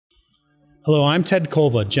Hello, I'm Ted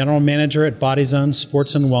Kolva, General Manager at BodyZone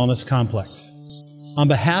Sports and Wellness Complex. On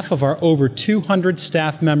behalf of our over 200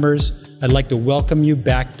 staff members, I'd like to welcome you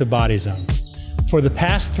back to BodyZone. For the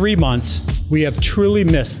past 3 months, we have truly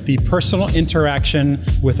missed the personal interaction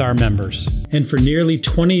with our members. And for nearly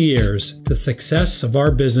 20 years, the success of our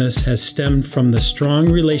business has stemmed from the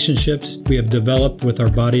strong relationships we have developed with our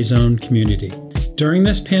BodyZone community. During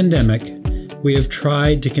this pandemic, we have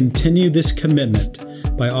tried to continue this commitment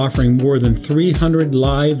by offering more than 300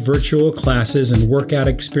 live virtual classes and workout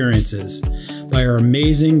experiences by our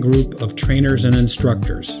amazing group of trainers and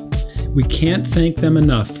instructors. We can't thank them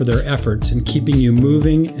enough for their efforts in keeping you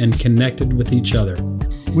moving and connected with each other.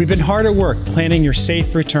 We've been hard at work planning your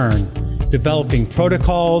safe return, developing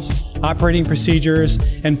protocols, operating procedures,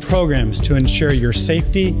 and programs to ensure your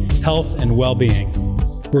safety, health, and well-being.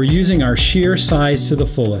 We're using our sheer size to the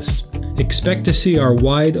fullest. Expect to see our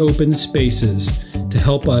wide open spaces to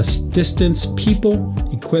help us distance people,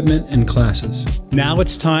 equipment, and classes. Now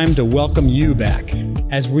it's time to welcome you back.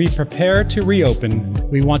 As we prepare to reopen,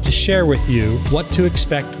 we want to share with you what to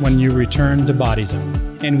expect when you return to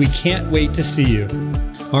BodyZone. And we can't wait to see you.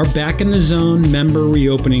 Our Back in the Zone member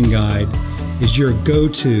reopening guide is your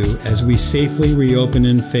go-to as we safely reopen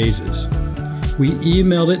in phases. We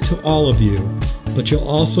emailed it to all of you, but you'll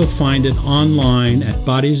also find it online at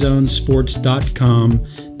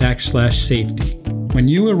bodyzonesports.com/safety. When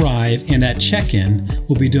you arrive and at check-in,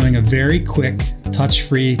 we'll be doing a very quick,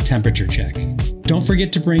 touch-free temperature check. Don't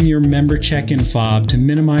forget to bring your member check-in fob to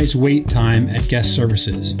minimize wait time at guest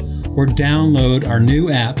services, or download our new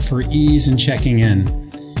app for ease in checking in.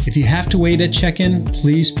 If you have to wait at check-in,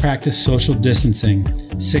 please practice social distancing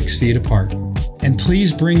 6 feet apart. And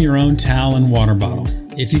please bring your own towel and water bottle.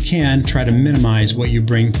 If you can, try to minimize what you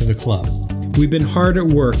bring to the club. We've been hard at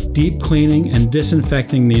work deep cleaning and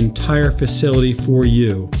disinfecting the entire facility for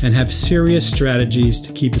you and have serious strategies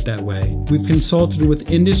to keep it that way. We've consulted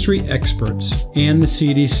with industry experts and the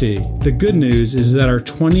CDC. The good news is that our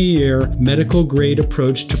 20-year medical grade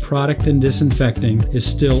approach to product and disinfecting is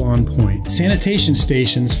still on point. Sanitation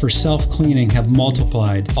stations for self-cleaning have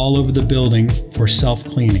multiplied all over the building for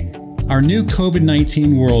self-cleaning. Our new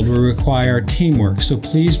COVID-19 world will require teamwork, so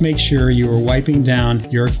please make sure you are wiping down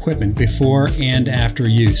your equipment before and after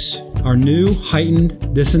use. Our new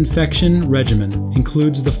heightened disinfection regimen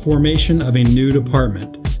includes the formation of a new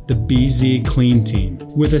department, the BZ Clean Team.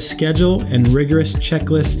 With a schedule and rigorous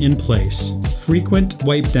checklist in place, frequent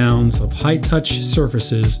wipe downs of high-touch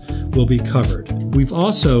surfaces will be covered. We've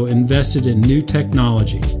also invested in new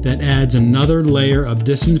technology that adds another layer of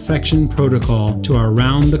disinfection protocol to our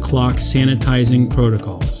round-the-clock sanitizing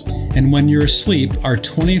protocols. And when you're asleep, our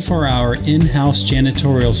 24-hour in-house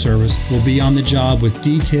janitorial service will be on the job with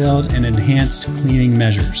detailed and enhanced cleaning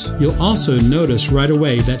measures. You'll also notice right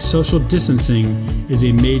away that social distancing is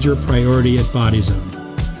a major priority at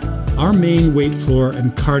BodyZone. Our main weight floor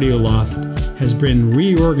and cardio loft has been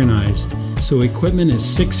reorganized so equipment is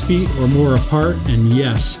 6 feet or more apart, and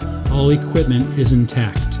yes, all equipment is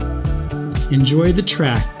intact. Enjoy the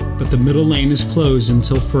track, but the middle lane is closed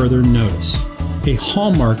until further notice. A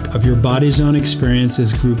hallmark of your BodyZone experience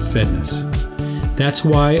is group fitness. That's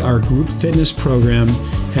why our group fitness program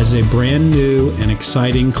has a brand new and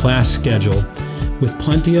exciting class schedule with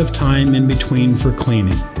plenty of time in between for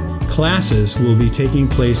cleaning. Classes will be taking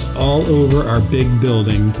place all over our big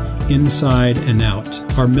building, inside and out.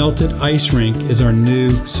 Our melted ice rink is our new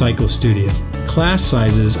cycle studio. Class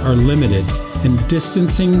sizes are limited, and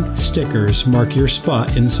distancing stickers mark your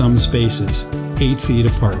spot in some spaces, 8 feet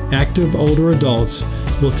apart. Active older adults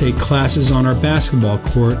will take classes on our basketball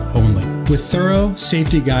court only. With thorough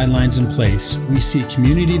safety guidelines in place, we see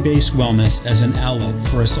community-based wellness as an outlet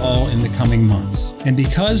for us all in the coming months. And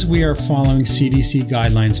because we are following CDC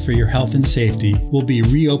guidelines for your health and safety, we'll be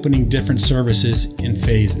reopening different services in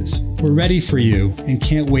phases. We're ready for you and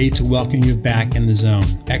can't wait to welcome you back in the zone.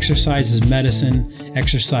 Exercise is medicine.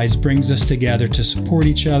 Exercise brings us together to support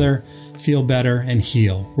each other, feel better, and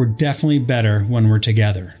heal. We're definitely better when we're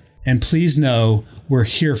together. And please know we're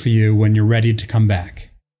here for you when you're ready to come back.